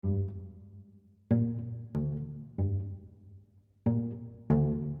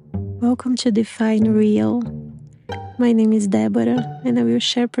Welcome to Define Real. My name is Deborah, and I will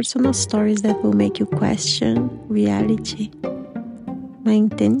share personal stories that will make you question reality. My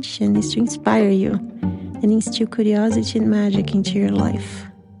intention is to inspire you and instill curiosity and magic into your life.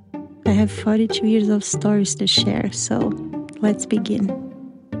 I have 42 years of stories to share, so let's begin.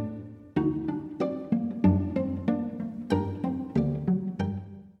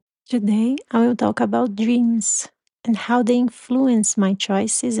 Today, I will talk about dreams and how they influence my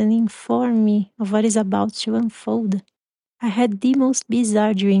choices and inform me of what is about to unfold. I had the most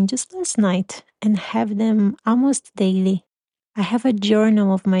bizarre dream just last night and have them almost daily. I have a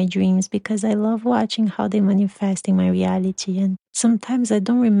journal of my dreams because I love watching how they manifest in my reality, and sometimes I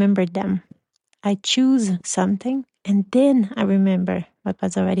don't remember them. I choose something and then I remember what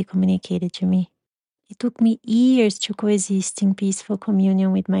was already communicated to me. It took me years to coexist in peaceful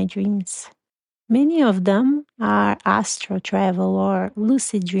communion with my dreams. Many of them are astral travel or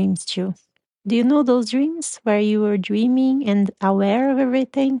lucid dreams too. Do you know those dreams where you are dreaming and aware of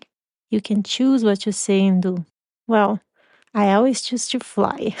everything? You can choose what to say and do. Well, I always choose to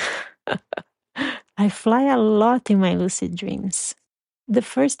fly. I fly a lot in my lucid dreams. The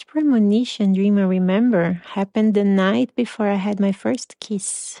first premonition dream I remember happened the night before I had my first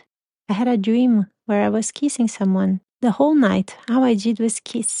kiss. I had a dream where I was kissing someone. The whole night, all I did was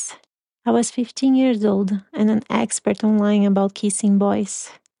kiss. I was 15 years old and an expert online about kissing boys.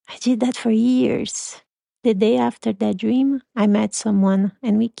 I did that for years. The day after that dream, I met someone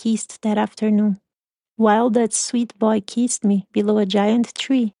and we kissed that afternoon. While that sweet boy kissed me below a giant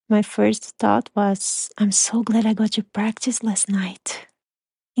tree, my first thought was, I'm so glad I got to practice last night.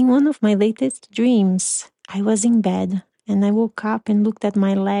 In one of my latest dreams, I was in bed and I woke up and looked at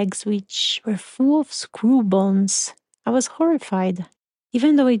my legs, which were full of screw bones. I was horrified.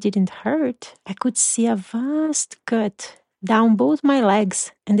 Even though it didn't hurt, I could see a vast cut down both my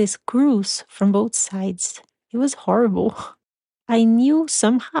legs and the screws from both sides. It was horrible. I knew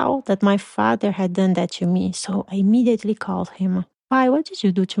somehow that my father had done that to me, so I immediately called him. Why, what did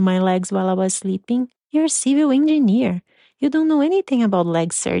you do to my legs while I was sleeping? You're a civil engineer. You don't know anything about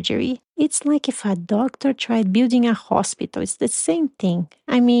leg surgery. It's like if a doctor tried building a hospital. It's the same thing.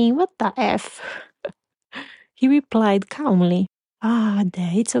 I mean, what the F? He replied calmly,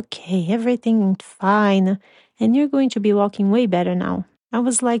 Dad, it's okay. Everything's fine. And you're going to be walking way better now. I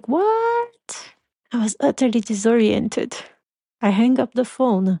was like, what? I was utterly disoriented. I hung up the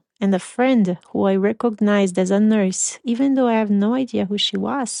phone, and a friend who I recognized as a nurse, even though I have no idea who she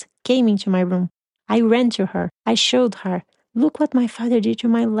was, came into my room. I ran to her. I showed her, look what my father did to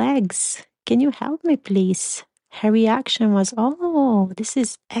my legs. Can you help me, please? Her reaction was, oh, this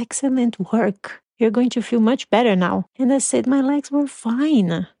is excellent work. You're going to feel much better now. And I said, my legs were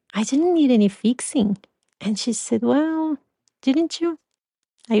fine. I didn't need any fixing. And she said, well, didn't you?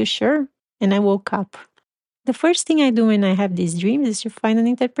 Are you sure? And I woke up. The first thing I do when I have these dreams is to find an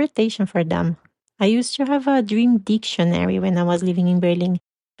interpretation for them. I used to have a dream dictionary when I was living in Berlin,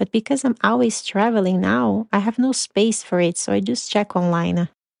 but because I'm always traveling now, I have no space for it, so I just check online.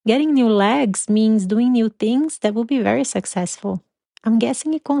 Getting new legs means doing new things that will be very successful. I'm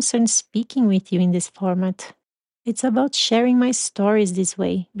guessing it concerns speaking with you in this format. It's about sharing my stories this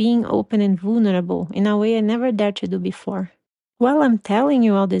way, being open and vulnerable in a way I never dared to do before. While I'm telling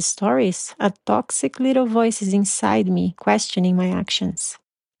you all these stories, a toxic little voice is inside me, questioning my actions.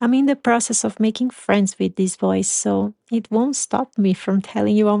 I'm in the process of making friends with this voice, so it won't stop me from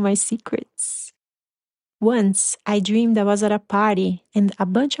telling you all my secrets. Once, I dreamed I was at a party, and a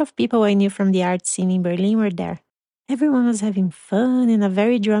bunch of people I knew from the art scene in Berlin were there. Everyone was having fun in a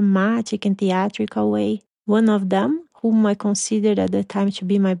very dramatic and theatrical way. One of them, whom I considered at the time to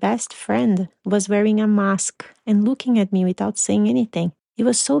be my best friend, was wearing a mask and looking at me without saying anything. It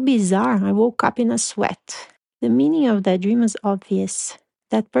was so bizarre, I woke up in a sweat. The meaning of that dream was obvious.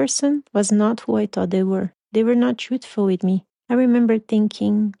 That person was not who I thought they were. They were not truthful with me. I remember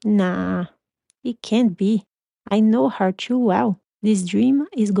thinking, nah, it can't be. I know her too well. This dream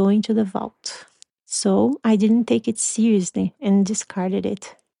is going to the vault. So I didn't take it seriously and discarded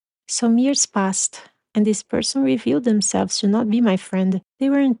it. Some years passed, and this person revealed themselves to not be my friend. They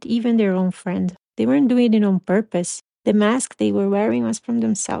weren't even their own friend. They weren't doing it on purpose. The mask they were wearing was from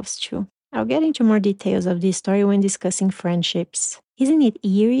themselves too. I'll get into more details of this story when discussing friendships. Isn't it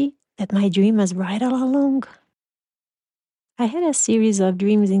eerie that my dream was right all along? I had a series of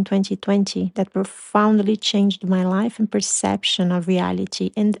dreams in 2020 that profoundly changed my life and perception of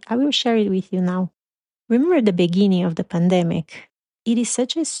reality, and I will share it with you now. Remember the beginning of the pandemic? It is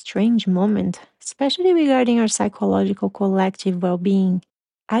such a strange moment, especially regarding our psychological collective well being.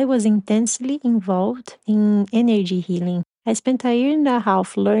 I was intensely involved in energy healing. I spent a year and a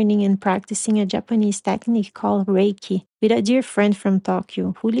half learning and practicing a Japanese technique called Reiki with a dear friend from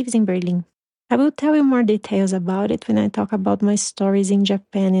Tokyo who lives in Berlin. I will tell you more details about it when I talk about my stories in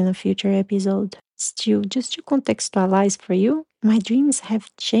Japan in a future episode. Still, just to contextualize for you, my dreams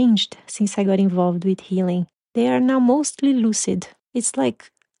have changed since I got involved with healing. They are now mostly lucid. It's like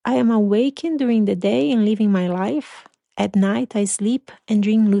I am awakened during the day and living my life. At night, I sleep and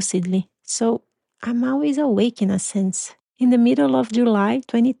dream lucidly. So I'm always awake in a sense. In the middle of July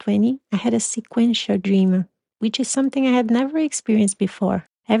 2020, I had a sequential dream, which is something I had never experienced before.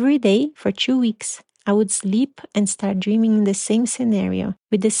 Every day for 2 weeks, I would sleep and start dreaming in the same scenario,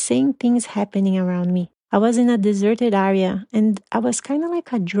 with the same things happening around me. I was in a deserted area and I was kind of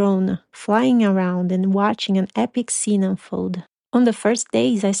like a drone, flying around and watching an epic scene unfold. On the first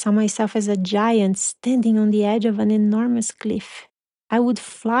days, I saw myself as a giant standing on the edge of an enormous cliff. I would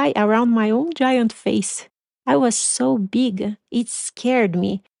fly around my own giant face. I was so big, it scared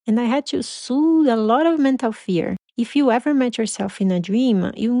me, and I had to soothe a lot of mental fear. If you ever met yourself in a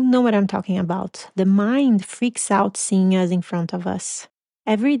dream, you know what I'm talking about. The mind freaks out seeing us in front of us.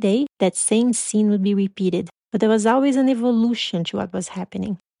 Every day, that same scene would be repeated, but there was always an evolution to what was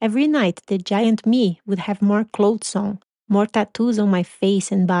happening. Every night, the giant me would have more clothes on, more tattoos on my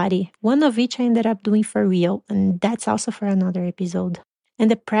face and body, one of which I ended up doing for real, and that's also for another episode. And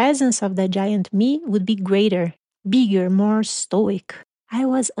the presence of the giant me would be greater, bigger, more stoic. I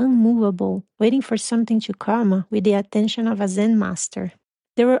was unmovable, waiting for something to come with the attention of a Zen master.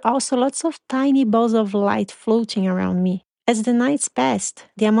 There were also lots of tiny balls of light floating around me. As the nights passed,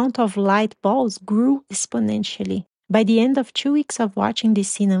 the amount of light balls grew exponentially. By the end of 2 weeks of watching this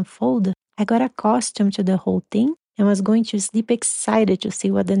scene unfold, I got accustomed to the whole thing and was going to sleep excited to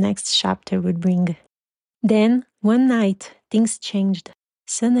see what the next chapter would bring. Then, one night, things changed.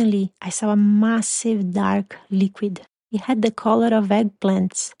 Suddenly, I saw a massive dark liquid. It had the color of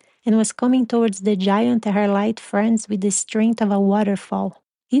eggplants and was coming towards the giant and her light friends with the strength of a waterfall.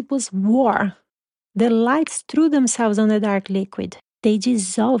 It was war. The lights threw themselves on the dark liquid. They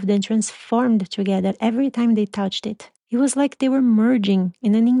dissolved and transformed together every time they touched it. It was like they were merging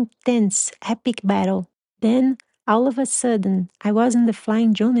in an intense, epic battle. Then, all of a sudden, I wasn't the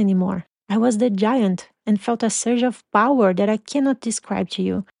flying drone anymore. I was the giant and felt a surge of power that I cannot describe to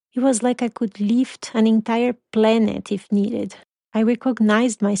you. It was like I could lift an entire planet if needed. I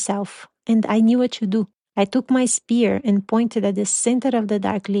recognized myself and I knew what to do. I took my spear and pointed at the center of the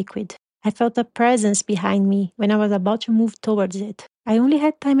dark liquid. I felt a presence behind me when I was about to move towards it. I only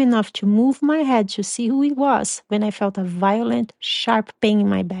had time enough to move my head to see who it was when I felt a violent, sharp pain in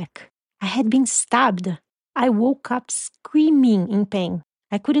my back. I had been stabbed. I woke up screaming in pain.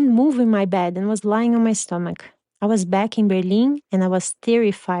 I couldn't move in my bed and was lying on my stomach. I was back in Berlin and I was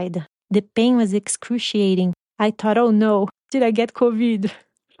terrified. The pain was excruciating. I thought, oh no, did I get COVID?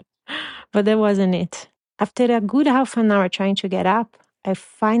 But that wasn't it. After a good half an hour trying to get up, I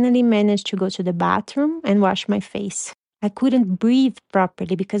finally managed to go to the bathroom and wash my face. I couldn't breathe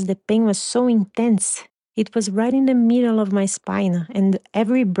properly because the pain was so intense. It was right in the middle of my spine, and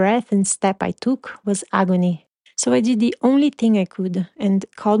every breath and step I took was agony. So I did the only thing I could and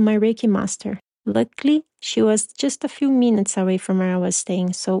called my Reiki master. Luckily, she was just a few minutes away from where I was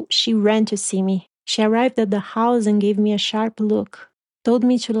staying, so she ran to see me. She arrived at the house and gave me a sharp look, told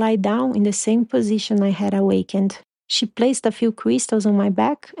me to lie down in the same position I had awakened. She placed a few crystals on my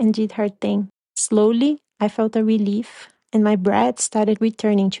back and did her thing. Slowly, I felt a relief, and my breath started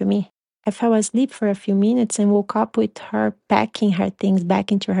returning to me. I fell asleep for a few minutes and woke up with her packing her things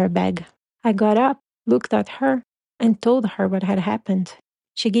back into her bag. I got up, looked at her, and told her what had happened.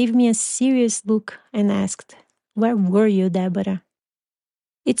 She gave me a serious look and asked, "Where were you, Deborah?"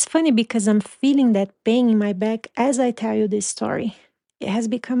 It's funny because I'm feeling that pain in my back as I tell you this story. It has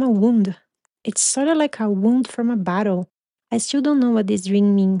become a wound. It's sort of like a wound from a battle. I still don't know what this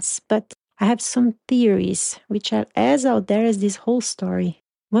dream means, but I have some theories which are as out there as this whole story.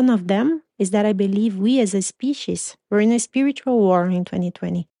 One of them is that I believe we as a species were in a spiritual war in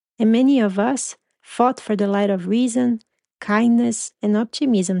 2020, and many of us fought for the light of reason, kindness, and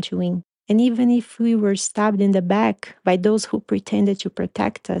optimism to win. And even if we were stabbed in the back by those who pretended to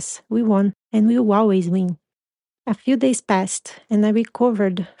protect us, we won, and we will always win. A few days passed, and I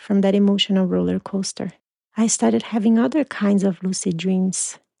recovered from that emotional roller coaster. I started having other kinds of lucid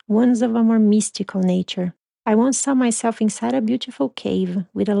dreams, ones of a more mystical nature. I once saw myself inside a beautiful cave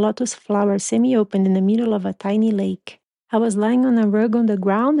with a lotus flower semi-open in the middle of a tiny lake. I was lying on a rug on the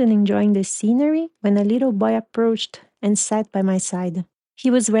ground and enjoying the scenery when a little boy approached and sat by my side. He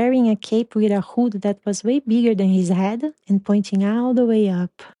was wearing a cape with a hood that was way bigger than his head and pointing all the way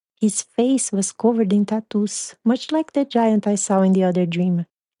up. His face was covered in tattoos, much like the giant I saw in the other dream.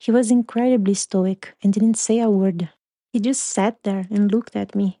 He was incredibly stoic and didn't say a word. He just sat there and looked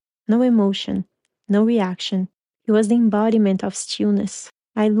at me. No emotion, no reaction. He was the embodiment of stillness.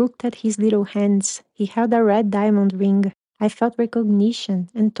 I looked at his little hands. He held a red diamond ring. I felt recognition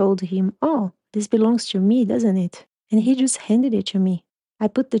and told him, "Oh, this belongs to me, doesn't it?" And he just handed it to me. I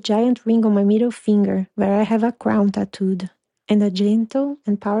put the giant ring on my middle finger, where I have a crown tattooed, and a gentle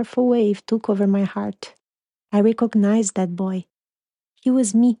and powerful wave took over my heart. I recognized that boy. He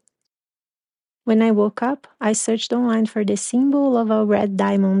was me. When I woke up, I searched online for the symbol of a red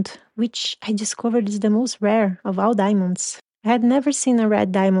diamond, which I discovered is the most rare of all diamonds. I had never seen a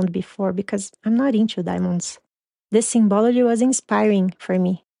red diamond before because I'm not into diamonds. The symbology was inspiring for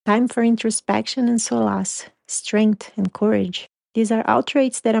me. Time for introspection and solace, strength and courage. These are all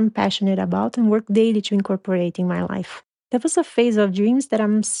traits that I'm passionate about and work daily to incorporate in my life. There was a phase of dreams that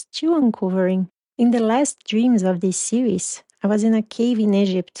I'm still uncovering. In the last dreams of this series, I was in a cave in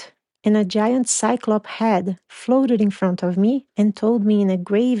Egypt, and a giant cyclop head floated in front of me and told me in a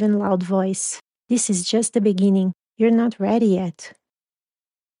grave and loud voice, "This is just the beginning. You're not ready yet."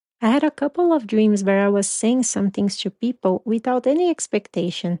 I had a couple of dreams where I was saying some things to people without any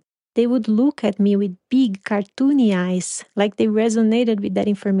expectation. They would look at me with big, cartoony eyes, like they resonated with that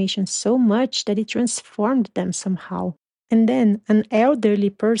information so much that it transformed them somehow. And then an elderly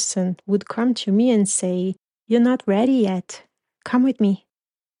person would come to me and say, "You're not ready yet. Come with me."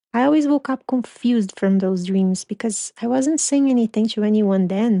 I always woke up confused from those dreams because I wasn't saying anything to anyone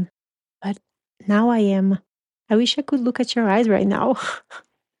then. But now I am. I wish I could look at your eyes right now.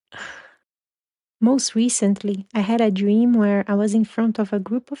 Most recently, I had a dream where I was in front of a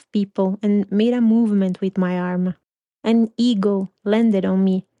group of people and made a movement with my arm. An eagle landed on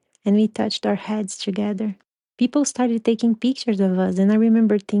me, and we touched our heads together. People started taking pictures of us, and I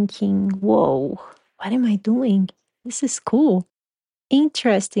remember thinking, whoa, what am I doing? This is cool.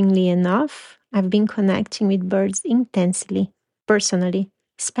 Interestingly enough, I've been connecting with birds intensely, personally,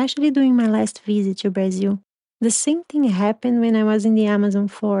 especially during my last visit to Brazil. The same thing happened when I was in the Amazon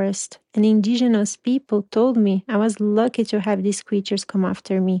forest, and indigenous people told me I was lucky to have these creatures come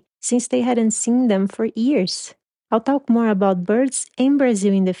after me, since they hadn't seen them for years. I'll talk more about birds in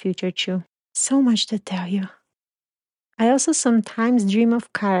Brazil in the future too. So much to tell you. I also sometimes dream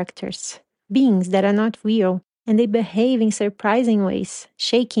of characters, beings that are not real, and they behave in surprising ways,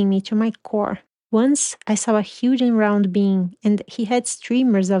 shaking me to my core. Once I saw a huge and round being, and he had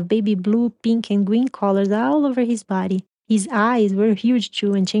streamers of baby blue, pink, and green colors all over his body. His eyes were huge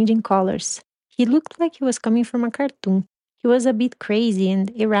too and changing colors. He looked like he was coming from a cartoon. He was a bit crazy and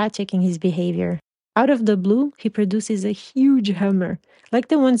erratic in his behavior. Out of the blue, he produces a huge hammer, like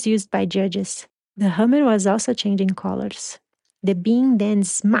the ones used by judges. The hammer was also changing colors. The being then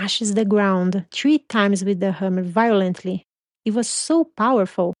smashes the ground 3 times with the hammer violently. It was so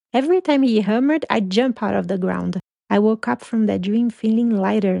powerful. Every time he hammered, I'd jump out of the ground. I woke up from that dream feeling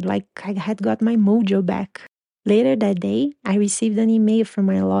lighter, like I had got my mojo back. Later that day, I received an email from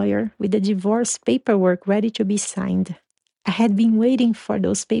my lawyer with the divorce paperwork ready to be signed. I had been waiting for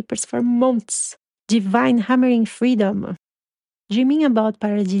those papers for months. Divine hammering freedom. Dreaming about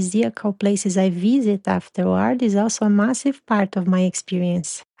paradisiacal places I visit afterward is also a massive part of my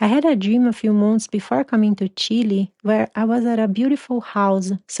experience. I had a dream a few months before coming to Chile where I was at a beautiful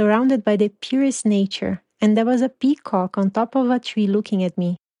house surrounded by the purest nature, and there was a peacock on top of a tree looking at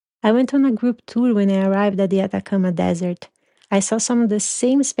me. I went on a group tour when I arrived at the Atacama Desert. I saw some of the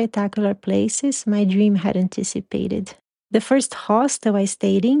same spectacular places my dream had anticipated. The first hostel I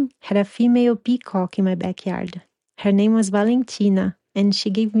stayed in had a female peacock in my backyard. Her name was Valentina, and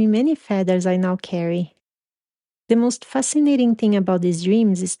she gave me many feathers I now carry. The most fascinating thing about these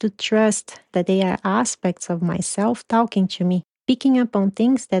dreams is to trust that they are aspects of myself talking to me, picking up on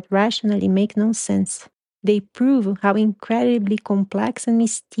things that rationally make no sense. They prove how incredibly complex and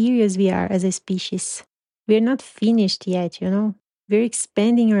mysterious we are as a species. We're not finished yet, you know? We're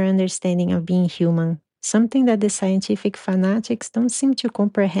expanding our understanding of being human, something that the scientific fanatics don't seem to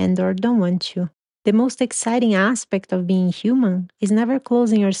comprehend or don't want to. The most exciting aspect of being human is never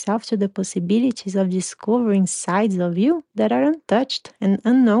closing yourself to the possibilities of discovering sides of you that are untouched and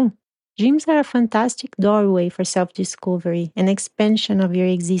unknown. Dreams are a fantastic doorway for self-discovery and expansion of your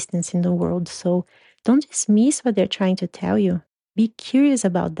existence in the world, so don't dismiss what they're trying to tell you. Be curious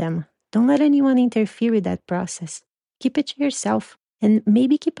about them. Don't let anyone interfere with that process. Keep it to yourself, and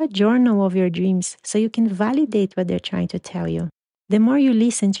maybe keep a journal of your dreams so you can validate what they're trying to tell you. The more you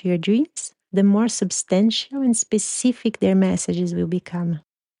listen to your dreams, the more substantial and specific their messages will become.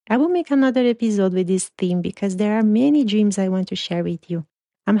 I will make another episode with this theme because there are many dreams I want to share with you.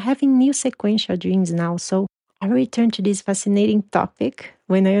 I'm having new sequential dreams now, so I'll return to this fascinating topic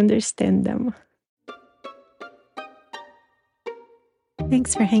when I understand them.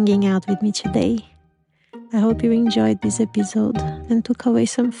 Thanks for hanging out with me today. I hope you enjoyed this episode and took away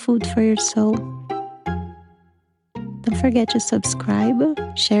some food for your soul. Don't forget to subscribe,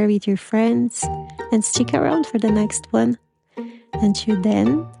 share with your friends, and stick around for the next one. Until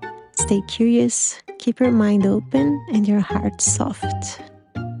then, stay curious, keep your mind open, and your heart soft.